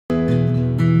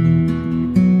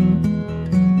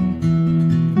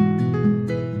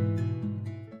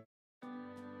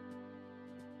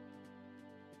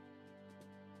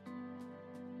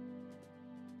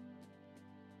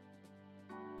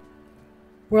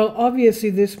Well, obviously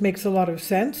this makes a lot of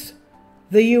sense.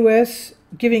 The U.S.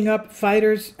 giving up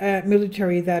fighters,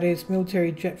 military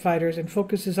jet fighters, and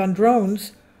focuses on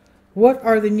drones. What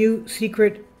are the new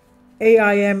secret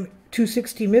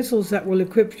AIM-260 missiles that will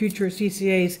equip future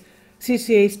CCAs?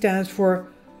 CCA stands for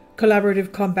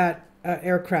Collaborative Combat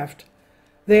Aircraft.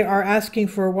 They are asking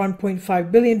for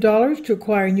 $1.5 billion to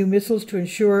acquire new missiles to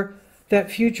ensure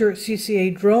that future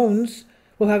CCA drones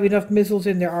will have enough missiles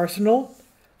in their arsenal.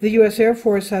 The U.S. Air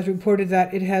Force has reported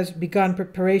that it has begun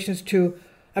preparations to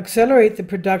accelerate the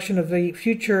production of the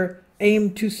future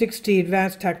AIM-260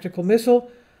 Advanced Tactical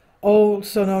Missile,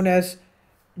 also known as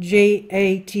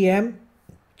JATM,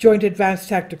 Joint Advanced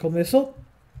Tactical Missile.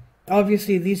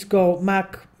 Obviously, these go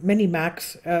many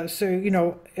Machs,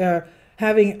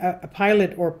 having a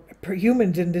pilot or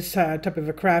humans in this type of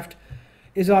a craft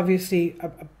is obviously a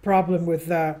problem with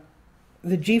the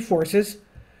G-forces.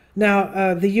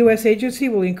 Now, the U.S. agency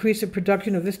will increase the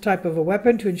production of this type of a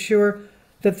weapon to ensure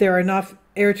that there are enough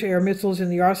air-to-air missiles in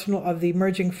the arsenal of the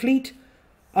emerging fleet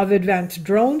of advanced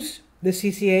drones, the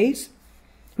CCAs,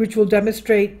 which will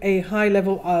demonstrate a high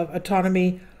level of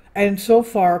autonomy and so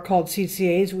far called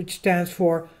CCAs, which stands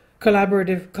for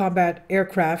Collaborative Combat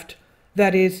Aircraft,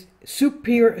 that is,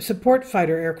 superior support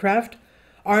fighter aircraft.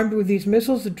 Armed with these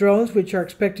missiles, the drones, which are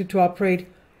expected to operate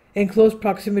in close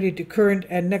proximity to current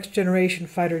and next-generation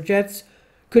fighter jets,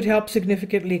 could help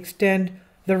significantly extend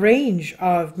the range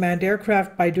of manned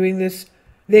aircraft. By doing this,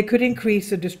 they could increase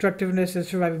the destructiveness and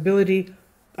survivability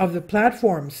of the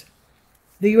platforms.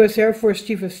 The U.S. Air Force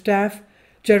Chief of Staff,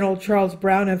 General Charles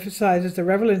Brown, emphasizes the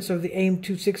relevance of the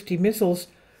AIM-260 missiles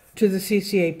to the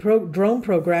CCA drone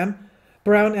program.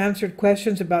 Brown answered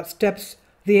questions about steps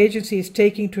the agency is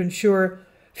taking to ensure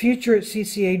future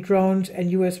CCA drones and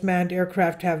U.S. manned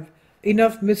aircraft have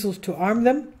enough missiles to arm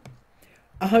them.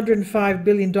 $105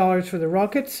 billion for the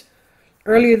rockets.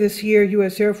 Earlier this year,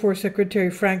 U.S. Air Force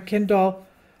Secretary Frank Kendall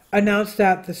announced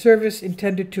that the service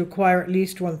intended to acquire at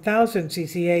least 1,000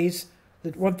 CCAs,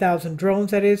 1,000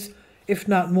 drones that is, if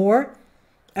not more,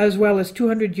 as well as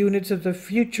 200 units of the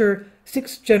future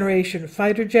sixth-generation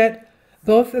fighter jet.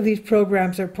 Both of these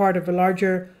programs are part of a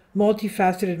larger,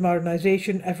 multifaceted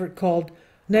modernization effort called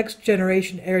Next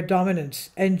Generation Air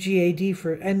Dominance, NGAD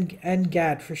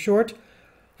for short.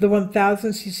 The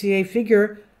 1,000 CCA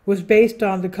figure was based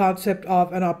on the concept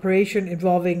of an operation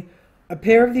involving a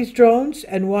pair of these drones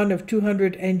and one of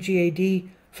 200 NGAD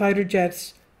fighter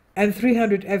jets and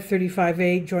 300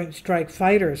 F-35A Joint Strike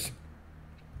Fighters.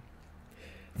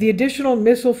 The additional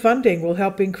missile funding will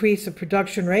help increase the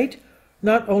production rate,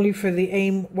 not only for the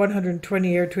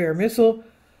AIM-120 air-to-air missile,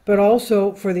 but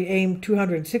also for the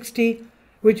AIM-260,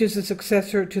 which is the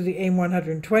successor to the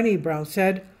AIM-120, Brown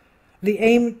said. The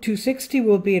AIM-260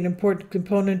 will be an important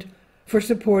component for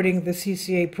supporting the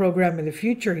CCA program in the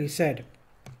future, he said.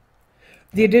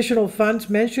 The additional funds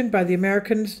mentioned by the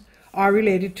Americans are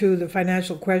related to the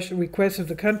financial requests of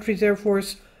the country's Air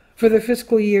Force for the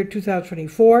fiscal year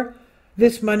 2024.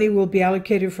 This money will be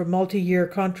allocated for multi-year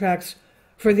contracts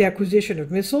for the acquisition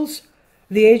of missiles.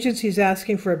 The agency is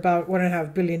asking for about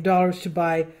 $1.5 billion to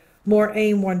buy more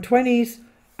AIM-120s,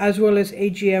 as well as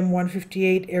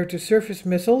AGM-158 air-to-surface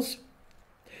missiles.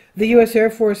 The U.S.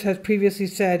 Air Force has previously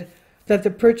said that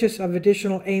the purchase of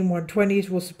additional AIM-120s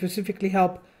will specifically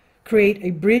help create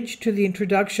a bridge to the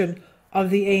introduction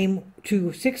of the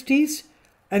AIM-260s.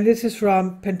 And this is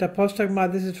from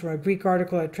Pentapostagma. This is from a Greek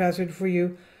article I translated for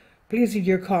you. Please leave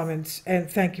your comments, and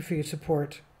thank you for your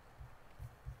support.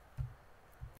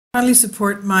 Kindly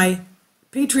support my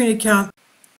Patreon account.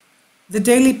 The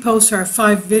daily posts are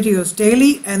 5 videos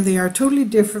daily, and they are totally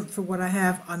different from what I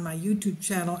have on my YouTube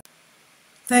channel.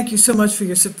 Thank you so much for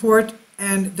your support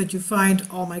and that you find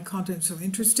all my content so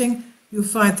interesting. You'll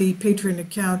find the Patreon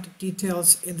account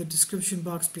details in the description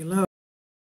box below.